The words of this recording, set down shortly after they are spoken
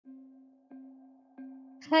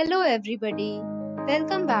Hello everybody,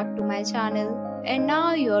 welcome back to my channel and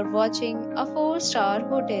now you are watching a 4-star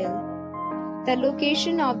hotel. The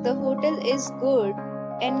location of the hotel is good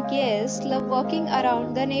and guests love walking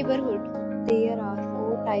around the neighborhood. There are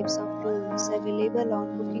 4 types of rooms available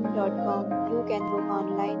on booking.com. You can book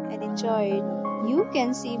online and enjoy it. You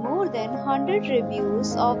can see more than 100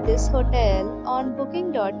 reviews of this hotel on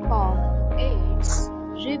booking.com. Its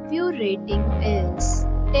review rating is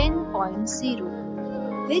 10.0.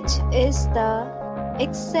 which is the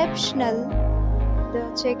exceptional. The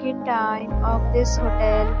check-in time of this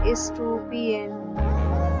hotel is 2 p.m.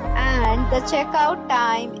 and the checkout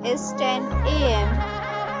time is 10 a.m.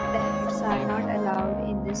 Pets are not allowed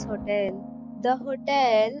in this hotel. The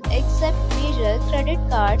hotel accepts major credit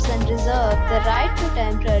cards and reserves the right to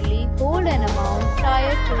temporarily hold an amount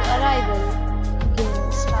prior to arrival.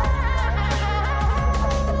 Guests are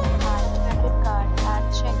credit card at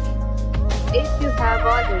check-in. If you have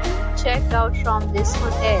already checked out from this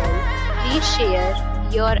hotel, please share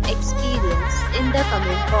your experience in the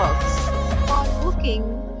comment box. For booking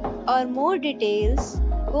or more details,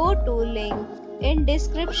 go to link in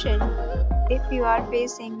description. If you are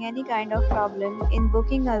facing any kind of problem in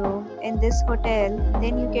booking a room in this hotel,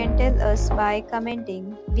 then you can tell us by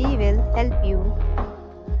commenting. We will help you.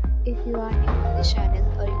 If you are new to this channel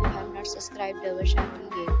or you have not subscribed our channel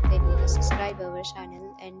yet, then you can subscribe our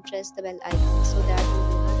channel and press the bell icon so that you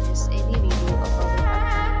will not miss any video of our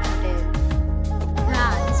upcoming hotel.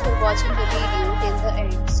 Thanks for watching the video till the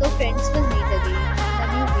end. So friends, will meet again in a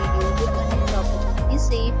new video with a new topic. Be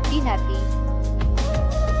safe, be happy.